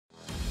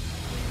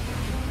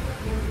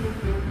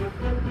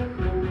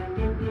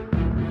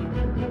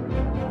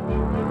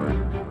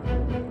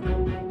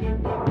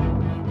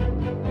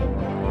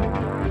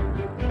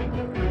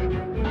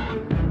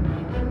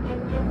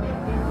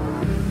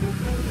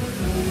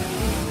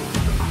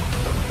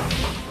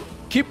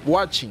Keep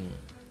watching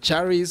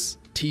Charis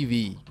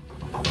TV.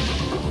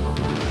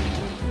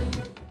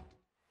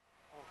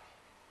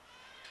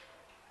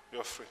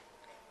 You're free.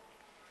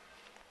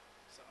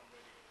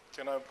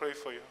 Can I pray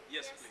for you?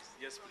 Yes, please.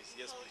 Yes, please.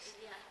 Yes, please.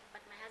 Yeah,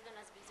 but my husband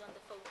was busy on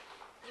the phone.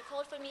 You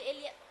called for me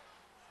earlier.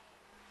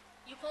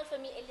 You called for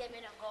me earlier,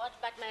 man of God,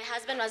 but my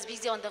husband was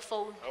busy on the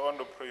phone. I want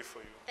to pray for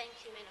you. Thank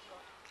you, man of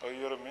God. Are you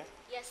hearing me?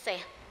 Yes, sir.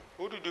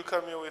 Who did you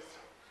come here with?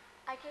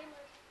 I came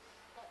with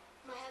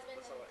my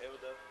husband. That's our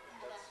elder, and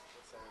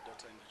that's our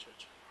daughter in the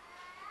church.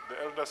 The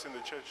elders in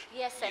the church?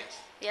 Yes, sir.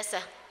 Yes,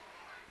 sir.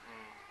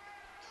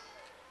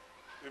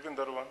 Even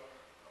that one?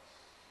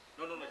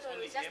 No, it's No,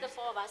 only it's just him the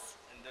four of us.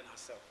 and then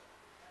herself.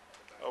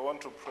 I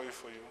want to pray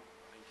for you.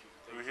 Thank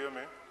you. You hear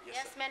me?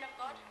 Yes, sir. man of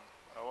God.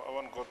 I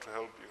want God to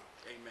help you.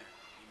 Amen.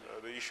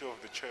 The issue of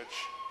the church,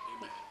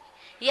 Amen.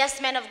 Yes,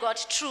 man of God.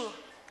 True.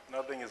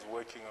 nothing is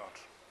working out.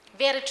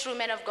 Very true,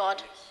 man of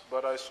God.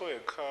 But I saw a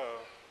car.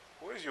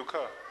 Where's your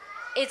car?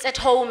 It's at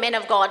home, man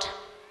of God.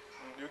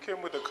 You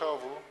came with a car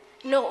of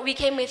who? No, we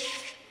came with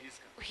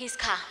his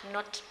car,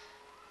 not.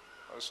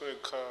 I saw a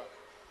car.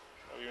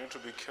 You need to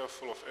be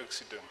careful of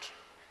accident.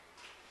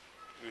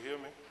 You hear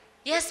me?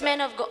 Yes,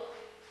 man of God.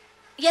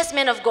 Yes,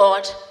 man of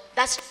God.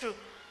 That's true.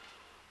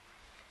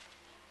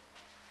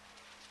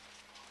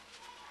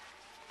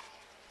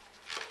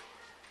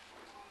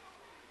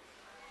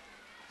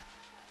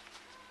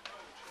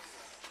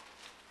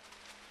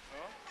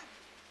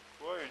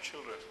 Where are your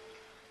children?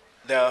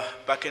 They're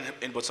back in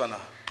Botswana.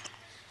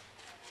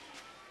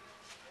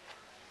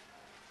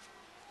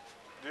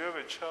 Do you have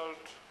a child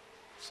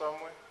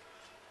somewhere?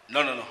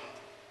 No.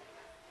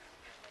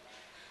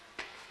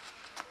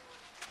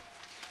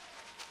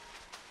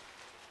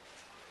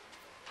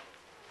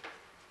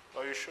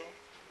 Are you sure?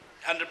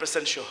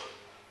 100% sure.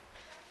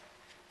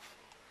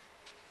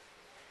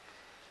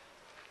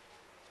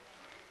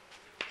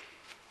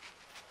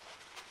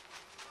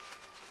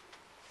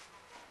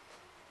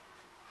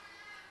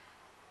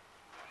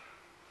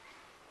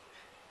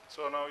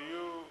 So now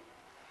you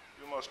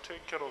must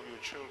take care of your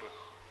children.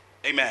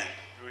 Amen.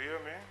 You hear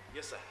me?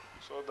 Yes, sir.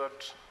 So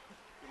that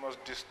you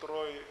must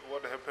destroy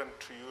what happened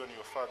to you and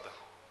your father.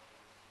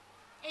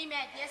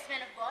 Amen. Yes,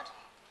 man of God.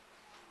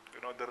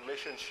 You know, the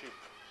relationship.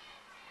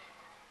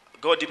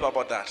 Go deeper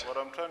about that. What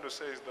I'm trying to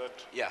say is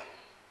that Yeah.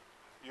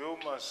 you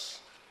must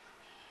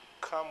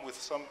come with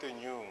something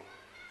new.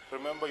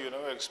 Remember, you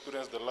never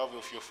experienced the love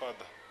of your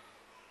father.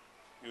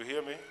 You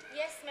hear me?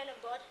 Yes, man of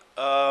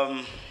God.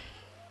 Um.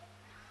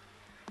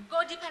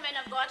 Go deeper, man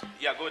of God.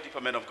 Yeah. Go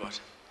deeper, man of God.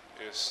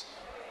 Yes.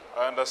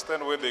 I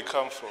understand where they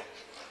come from.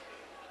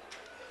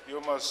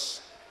 You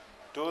must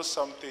do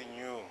something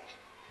new.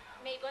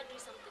 May God do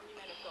something new,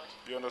 man of God.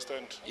 You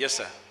understand? Yes,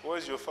 sir. Where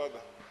is your father?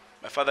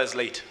 My father is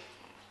late.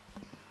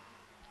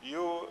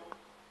 You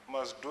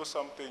must do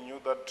something new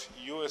that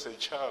you as a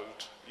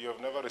child, you have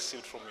never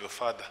received from your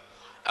father.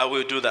 I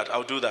will do that.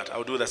 I'll do that,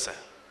 sir.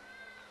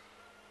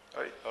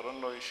 I don't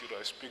know, should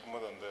I speak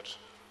more than that?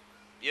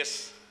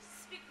 Yes.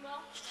 Speak more, man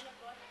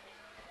of God.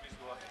 Please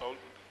go ahead.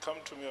 Come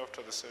to me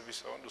after the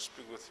service. I want to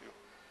speak with you.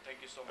 Thank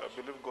you so I much.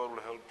 believe God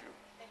will help you.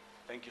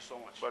 Thank you so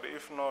much. But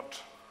if not,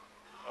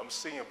 I'm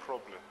seeing a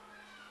problem.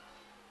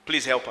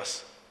 Please help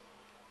us.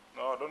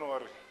 No, don't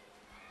worry.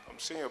 I'm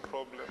seeing a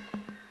problem.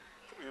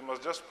 You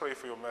must just pray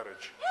for your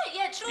marriage.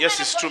 Yeah, true. Yes,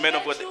 man it's of true, God. man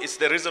of Very God. true. It's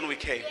the reason we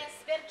came. Yes,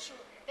 very true.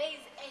 There is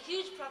a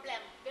huge problem.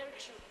 Very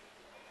true.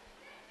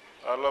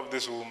 I love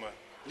this woman.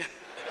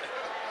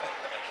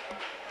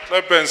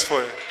 Clap hands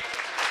for her.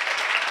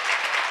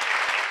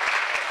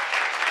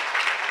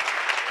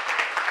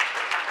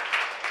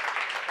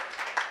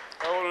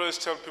 I always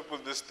tell people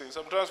these things.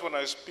 Sometimes when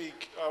I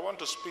speak, I want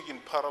to speak in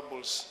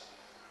parables.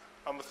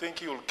 I'm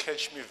thinking you'll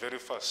catch me very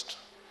fast.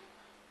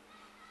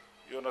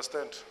 You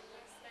understand?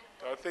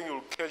 I think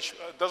you'll catch,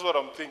 that's what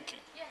I'm thinking.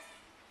 Yes.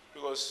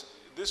 Because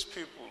these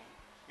people,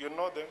 you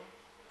know them.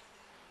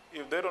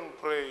 If they don't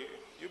pray,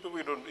 you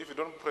people don't, if you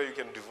don't pray, you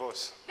can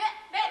divorce.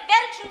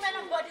 Very true,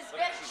 man of God. It's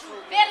very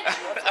true. Very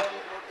true.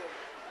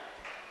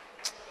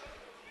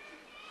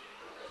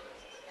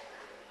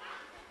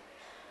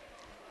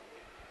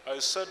 I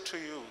said to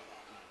you,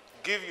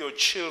 give your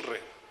children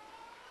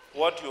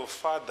what your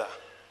father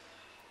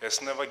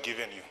has never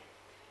given you.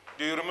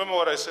 Do you remember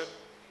what I said?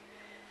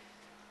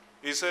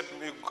 He said,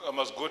 I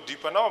must go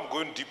deeper. Now I'm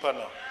going deeper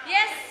now.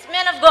 Yes,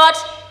 man of God.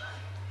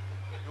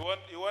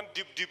 You want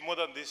deep more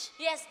than this?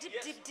 Yes, deep.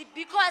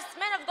 Because,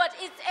 man of God,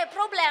 it's a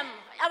problem.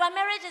 Our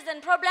marriage is a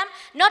problem.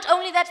 Not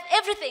only that,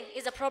 everything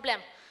is a problem.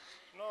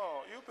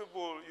 No, you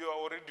people, you are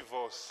already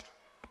divorced.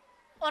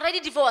 Already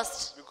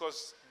divorced.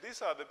 Because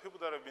these are the people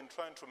that have been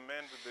trying to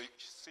mend the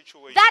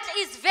situation. That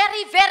is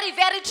very, very,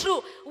 very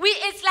true.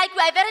 It's like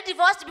we are very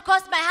divorced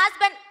because my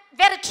husband,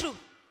 very true.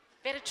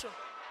 Very true.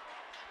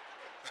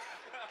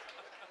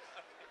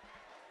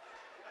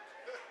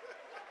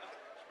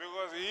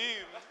 Because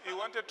he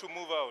wanted to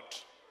move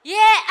out. Yeah,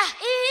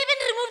 he even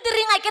removed the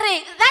ring I carry.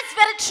 That's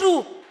very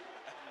true.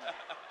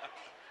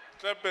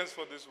 Clap hands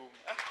for this woman.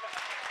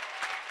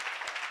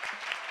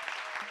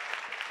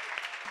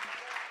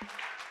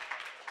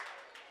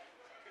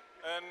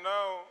 And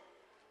now,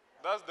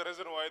 that's the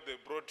reason why they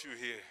brought you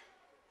here.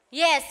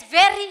 Yes,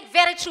 very,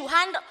 very true.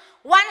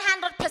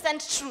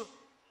 100% true.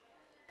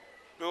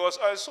 Because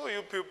I saw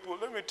you people,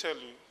 let me tell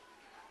you,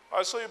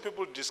 I saw you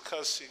people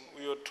discussing,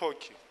 we were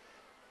talking.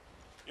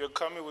 You're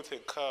coming with a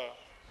car.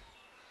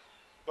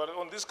 But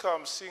on this car,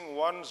 I'm seeing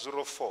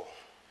 104.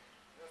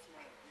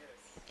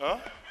 Huh?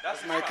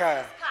 That's my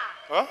car.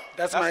 Huh?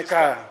 That's my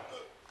car.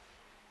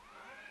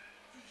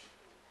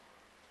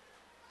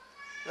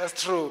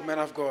 That's true, man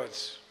of God.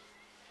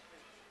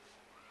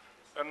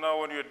 And now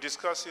when you're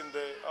discussing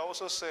there, I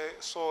also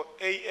saw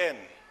AN.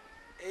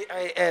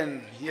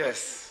 AIN,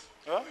 yes.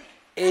 Huh?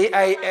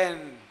 AIN.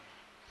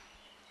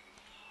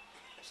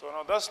 So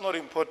now that's not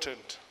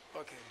important.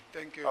 Okay,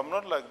 thank you. I'm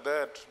not like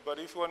that, but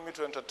if you want me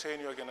to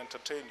entertain you, I can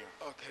entertain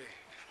you.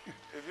 Okay.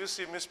 If you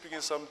see me speaking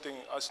something,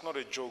 it's not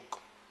a joke.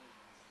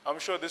 I'm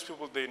sure these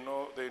people, they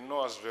know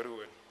us very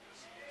well.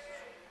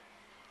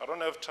 I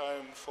don't have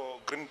time for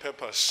green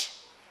peppers.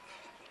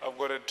 I've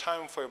got a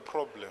time for a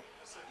problem.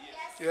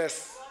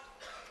 Yes.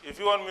 If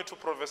you want me to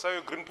prophesy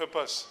you green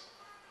peppers,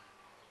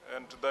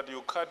 and that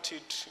you cut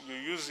it, you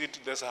use it,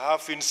 there's a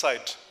half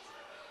inside,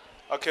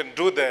 I can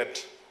do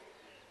that.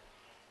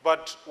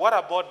 But what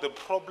about the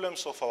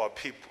problems of our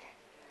people?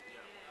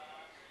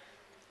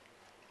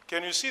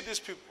 Can you see these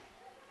people?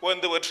 When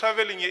they were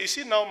traveling here, you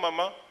see now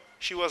Mama,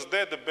 she was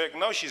there at the back,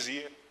 now she's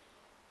here.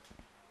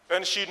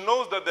 And she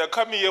knows that they're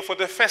coming here for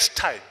the first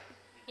time.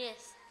 Yes.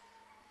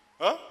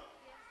 Huh?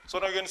 So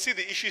now you can see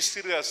the issue is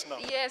serious now.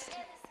 Yes,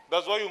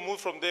 That's why you moved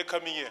from there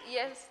coming here.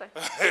 yes, sir.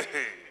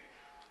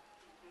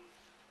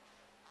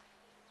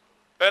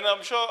 And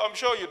I'm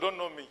sure you don't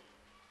know me.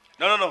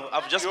 No.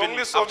 I've just You been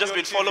only saw me on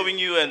TV. following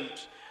you and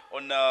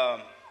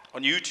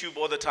on YouTube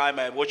all the time.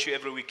 I watch you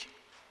every week.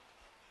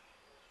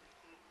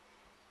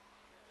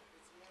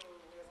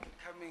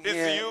 Coming It's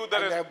here, you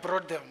that and is- I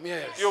brought them,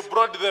 yes. You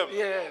brought them.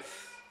 Yes,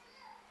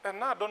 And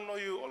now I don't know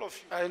you, all of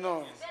you. I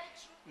know.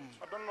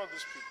 I don't know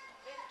these people.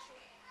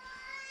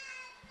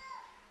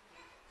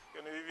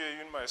 Can you hear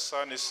even my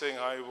son is saying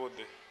hi about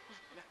there?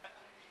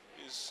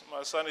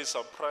 My son is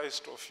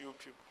surprised of you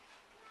people.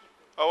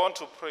 I want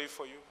to pray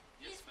for you.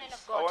 Yes, man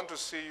of I God. want to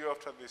see you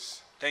after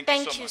this. Thank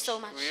Thank you so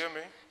much. You hear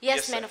me? Yes,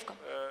 Yes, man sir. of God.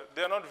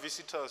 They are not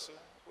visitors.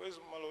 Where's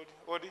Malodi?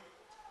 Odi?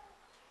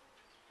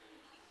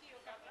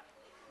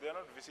 They are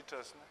not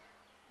visitors. No?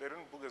 They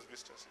didn't book as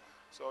visitors.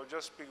 So I'll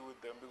just speak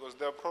with them because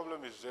their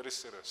problem is very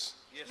serious.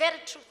 Very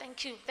true.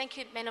 Thank you. Thank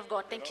you, man of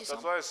God. Thank you so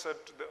That's much. why I said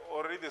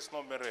already there's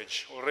no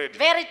marriage. Already.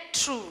 Very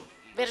true.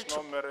 Very There's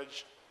no true.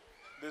 marriage.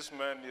 This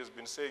man has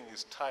been saying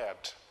he's tired.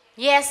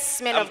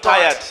 Yes, man I'm of God.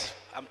 tired.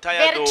 I'm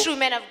tired. Very though. true,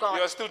 man of You God.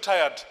 are still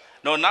tired.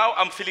 No, now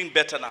I'm feeling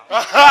better now.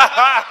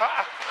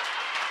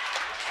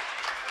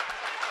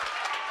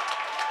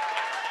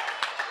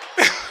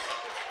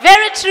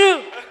 Very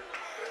true.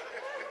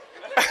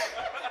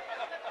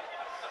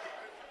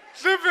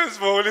 Depends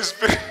for Holy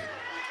Spirit.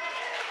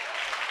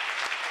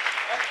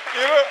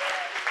 You know,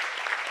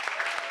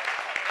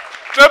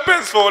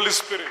 depends for Holy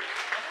Spirit.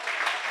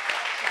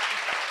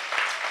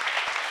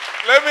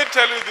 Let me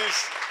tell you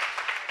this.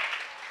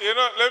 You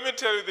know, let me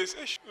tell you this.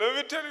 Let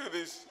me tell you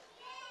this.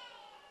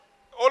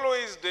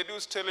 Always they do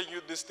telling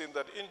you this thing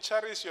that in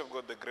Charis you have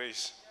got the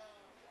grace.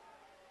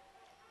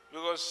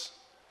 Because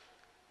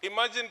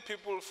imagine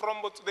people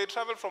they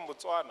travel from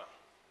Botswana,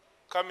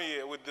 come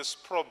here with this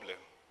problem.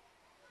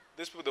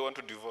 These people, they want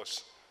to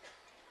divorce.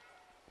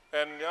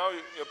 And now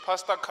a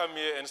pastor come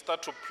here and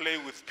start to play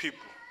with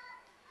people.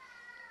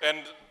 And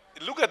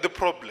look at the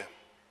problem.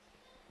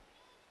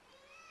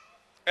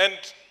 And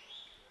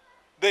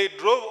they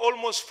drove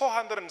almost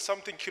 400 and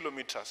something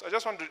kilometers. I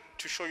just want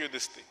to show you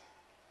this thing.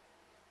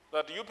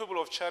 That you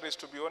people of Charis,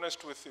 to be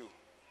honest with you,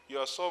 you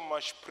are so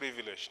much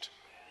privileged.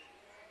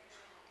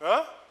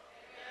 Huh?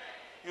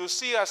 You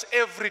see us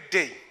every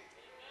day.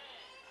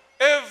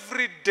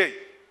 Every day.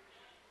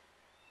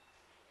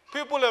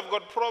 People have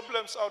got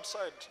problems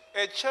outside.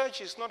 A church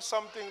is not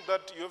something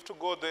that you have to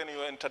go there and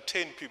you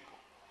entertain people.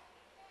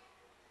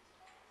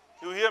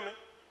 You hear me?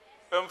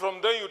 And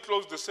from there you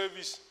close the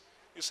service.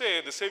 You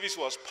say the service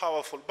was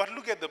powerful, but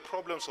look at the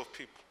problems of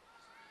people.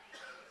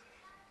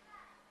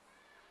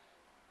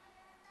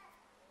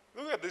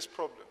 Look at these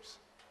problems.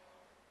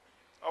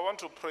 I want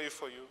to pray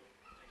for you.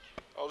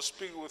 I'll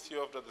speak with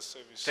you after the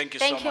service. Thank you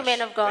Thank so you, much.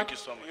 man of God. Thank you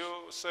so much.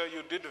 You, sir,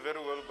 you did very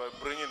well by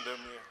bringing them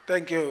here.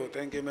 Thank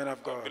you, man of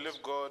I God. believe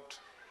God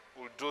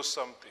will do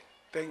something.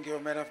 Thank you,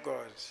 man of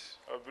God.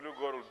 I believe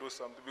God will do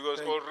something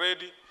because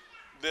already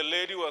the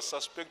lady was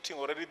suspecting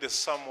already there's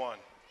someone.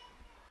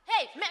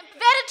 Hey,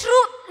 very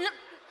true,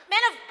 man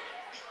of.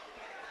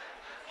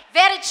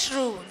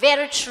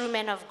 Very true,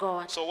 man of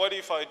God. So what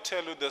if I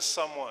tell you there's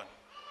someone?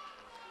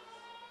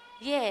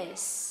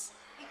 Yes.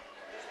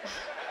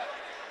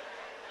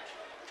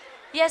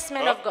 Yes,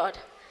 man Huh? of God.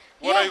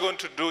 What Yeah. are you going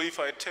to do if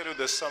I tell you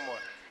there's someone?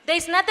 There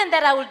is nothing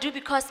that I will do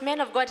because, man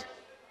of God,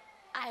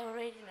 I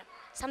already know.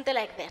 Something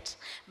like that.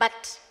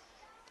 But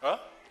Huh?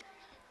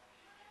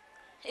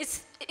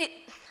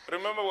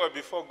 Remember we're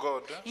before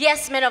God. Huh?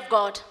 yes, man of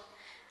God.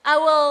 I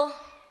will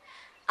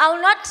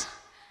not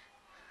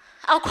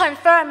I'll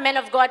confirm, man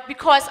of God,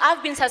 because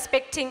I've been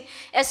suspecting,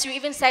 as you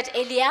even said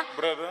earlier.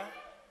 Brother,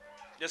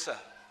 Yes, sir.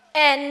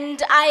 And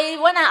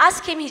when I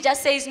ask him, he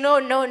just says, no,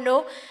 no,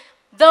 no.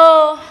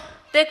 Though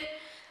there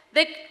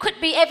could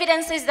be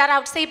evidences that I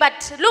would say,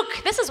 but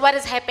look, this is what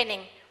is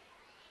happening.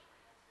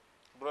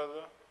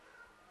 brother,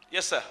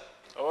 Yes, sir.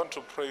 I want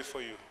to pray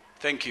for you.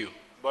 Thank you.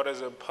 But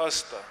as a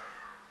pastor,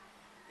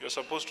 you're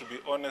supposed to be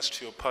honest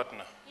to your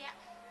partner. Yeah.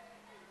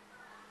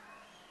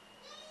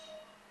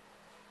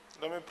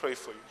 Let me pray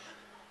for you.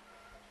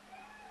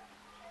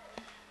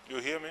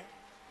 You hear me?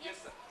 Yes,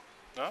 sir.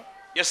 Huh?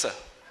 Yes, sir.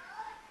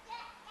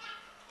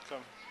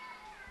 Come.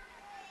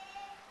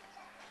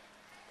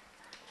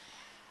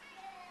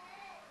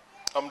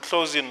 I'm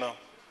closing now.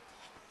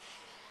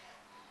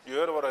 You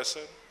heard what I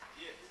said?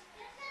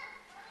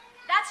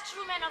 That's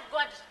true, man of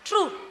God.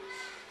 True.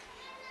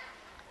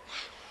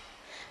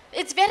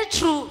 It's very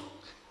true.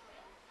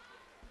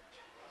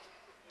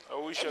 I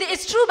wish I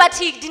It's true, but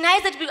he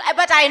denies it,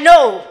 but I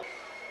know.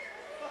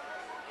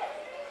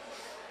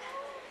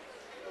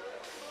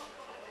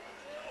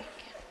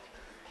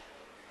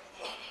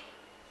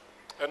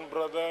 And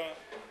brother,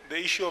 the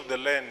issue of the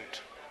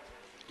land.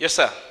 Yes,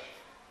 sir.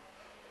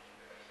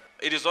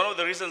 It is one of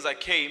the reasons I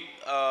came.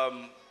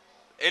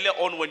 Earlier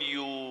on when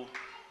you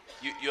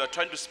are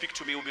trying to speak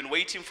to me, we've been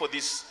waiting for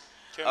this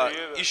Can you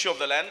hear that? issue of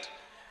the land.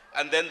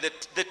 And then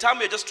the time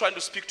you're just trying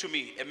to speak to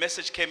me, a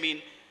message came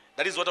in.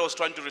 That is what I was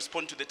trying to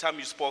respond to the time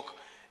you spoke.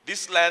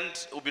 This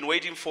land, we've been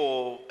waiting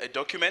for a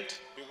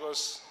document.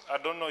 Because I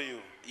don't know you.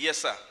 Yes,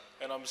 sir.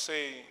 And I'm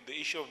saying the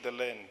issue of the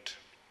land.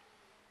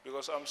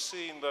 Because I'm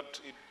seeing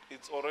that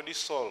it's already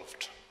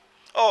solved.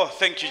 Oh,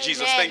 thank you,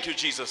 Jesus. Amen. Thank you,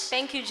 Jesus.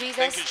 Thank you, Jesus.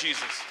 Thank you,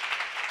 Jesus.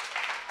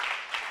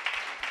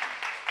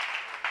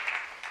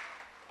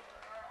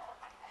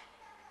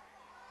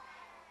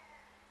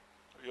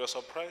 You're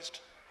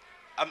surprised?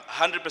 I'm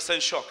 100%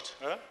 shocked.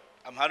 Huh?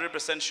 I'm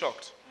 100%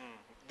 shocked.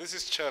 This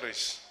is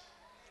cherish.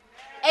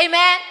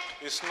 Amen.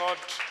 It's not,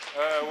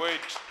 wait.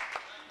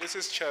 This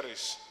is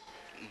cherish.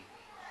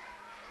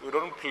 We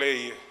don't play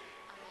here.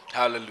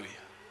 Hallelujah.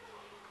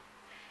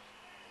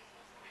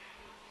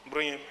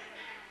 Bring him.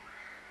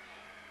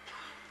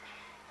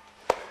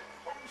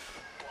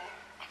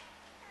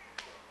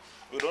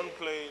 We don't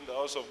play in the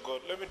house of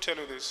God. Let me tell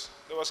you this.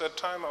 There was a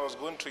time I was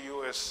going to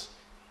US.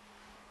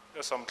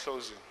 Yes, I'm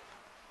closing.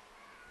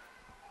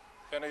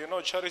 And you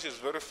know, church is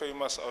very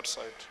famous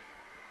outside.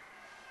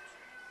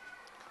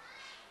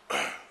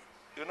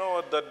 You know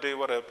what, that day,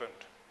 what happened?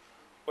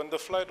 When the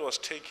flight was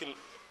taking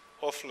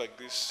off like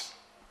this,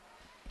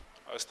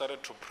 I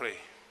started to pray.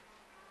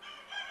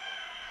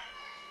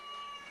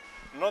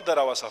 Not that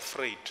I was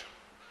afraid.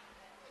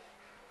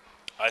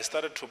 I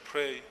started to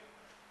pray.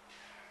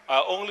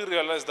 I only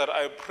realized that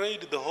I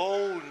prayed the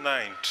whole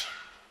night.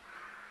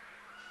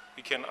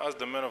 You can ask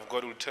the man of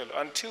God, will tell.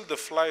 Until the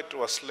flight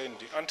was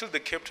landing, until the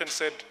captain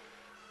said,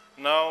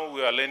 now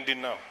we are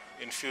landing now,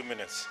 in a few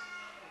minutes.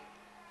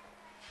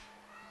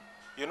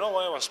 You know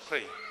why I was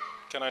praying?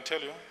 Can I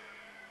tell you?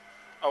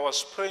 I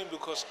was praying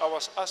because I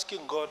was asking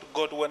God,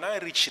 God, when I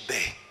reach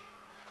there,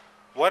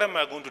 what am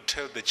I going to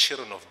tell the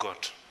children of God?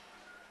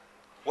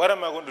 What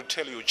am I going to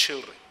tell your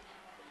children?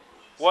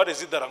 What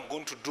is it that I'm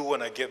going to do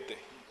when I get there?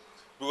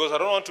 Because I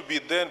don't want to be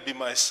there and be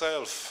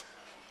myself,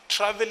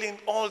 traveling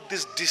all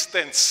this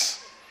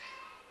distance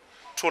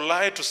to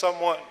lie to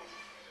someone.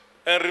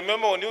 And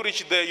remember, when you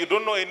reach there, you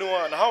don't know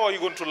anyone. How are you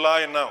going to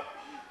lie now?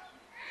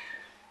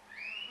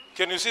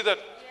 Can you see that?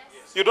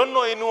 Yes. You don't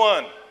know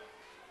anyone.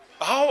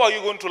 How are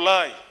you going to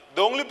lie?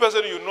 The only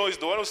person you know is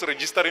the one who's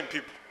registering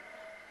people.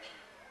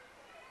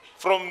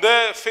 From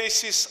their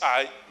faces,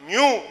 I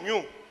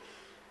knew.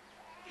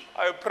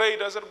 I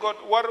prayed, I said, God,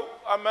 what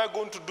am I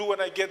going to do when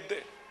I get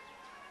there?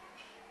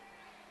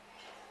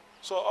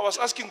 So I was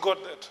asking God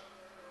that.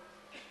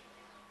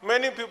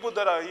 Many people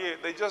that are here,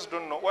 they just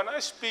don't know. When I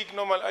speak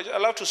normally, I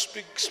love to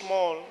speak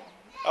small.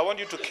 I want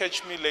you to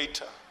catch me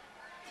later.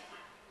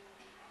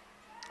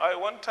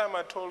 One time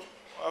I told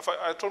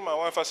my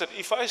wife, I said,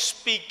 if I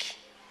speak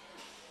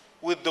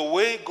with the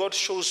way God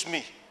shows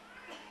me,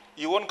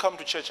 you won't come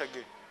to church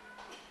again.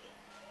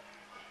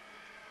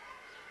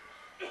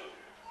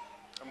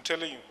 I'm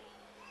telling you.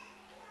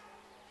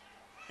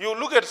 You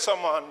look at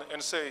someone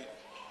and say,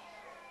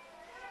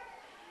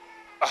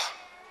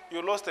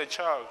 you lost a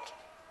child.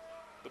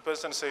 The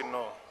person say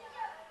no.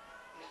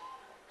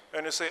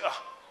 And you say,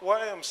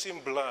 why I'm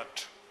seeing blood?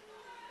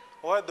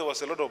 Why there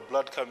was a lot of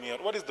blood coming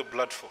out? What is the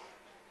blood for?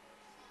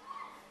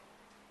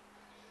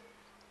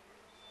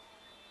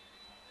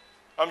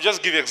 I'm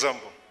just giving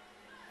example.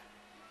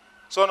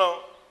 So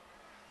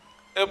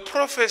now, a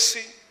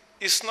prophecy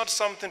is not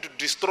something to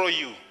destroy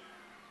you.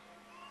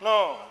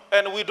 No,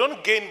 and we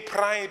don't gain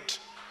pride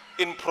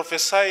in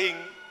prophesying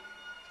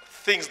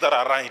things that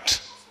are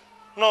right.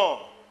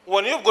 No,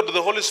 when you've got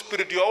the Holy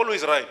Spirit, you're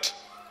always right.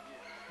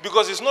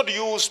 Because it's not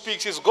you who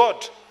speaks, it's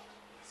God.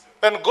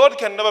 And God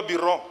can never be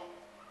wrong.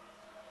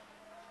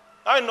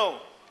 I know.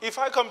 If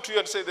I come to you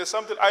and say there's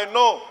something, I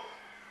know.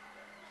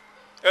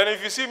 And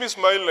if you see me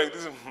smiling like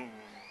this,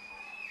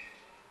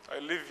 I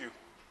leave you.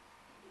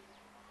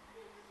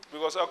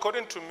 Because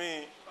according to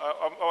me,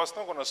 I was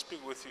not going to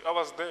speak with you. I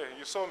was there.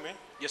 You saw me?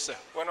 Yes, sir.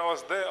 When I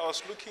was there, I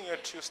was looking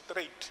at you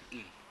straight.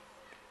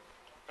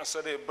 I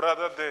said, hey,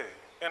 brother there.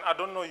 And I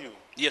don't know you.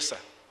 Yes, sir.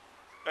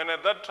 And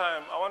at that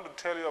time, I want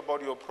to tell you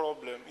about your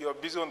problem. You're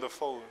busy on the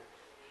phone.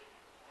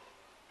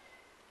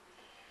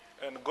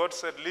 And God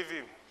said, leave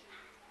him.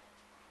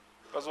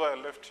 That's why I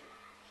left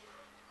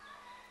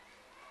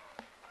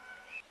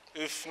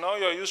you. If now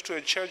you're used to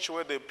a church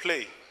where they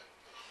play,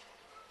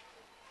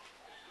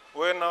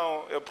 where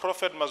now a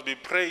prophet must be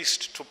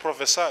praised to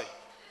prophesy,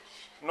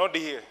 not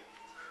here.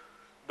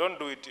 Don't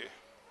do it here.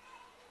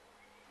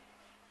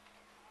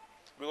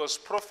 Because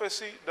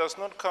prophecy does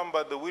not come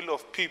by the will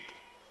of people.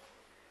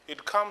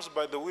 It comes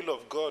by the will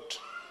of God.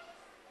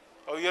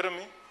 Are you hearing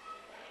me?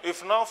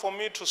 If now for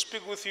me to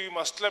speak with you, you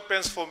must clap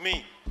hands for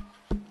me.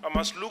 I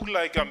must look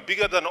like I'm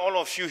bigger than all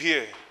of you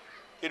here.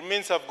 It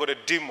means I've got a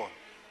demon.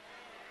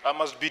 I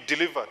must be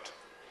delivered.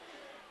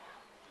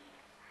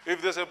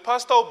 If there's a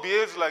pastor who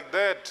behaves like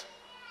that,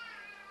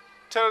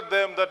 tell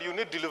them that you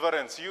need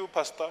deliverance. You,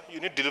 pastor, you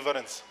need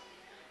deliverance.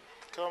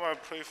 Come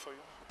and pray for you.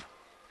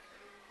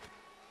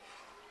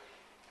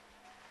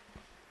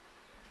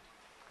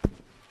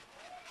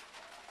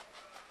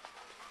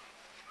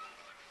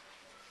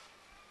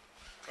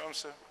 Come,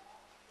 sir.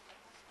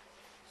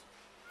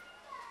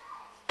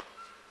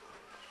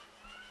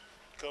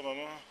 Come,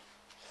 Mama.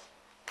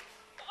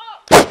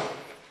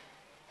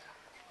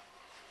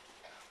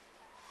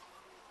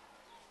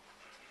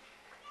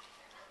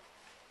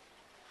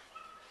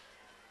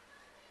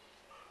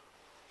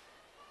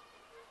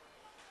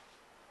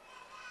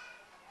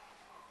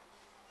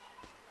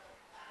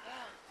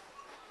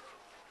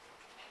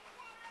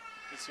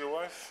 It's your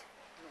wife?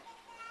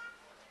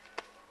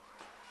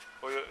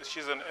 No. Or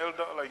she's an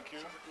elder like you?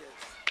 Yes.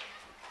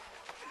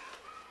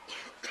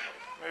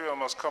 Maybe I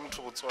must come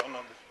to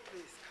Botswana.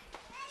 Please.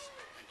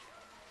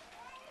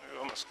 Maybe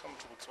I must come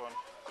to Botswana.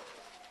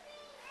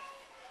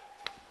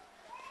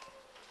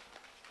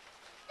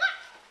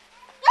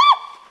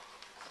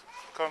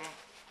 Come.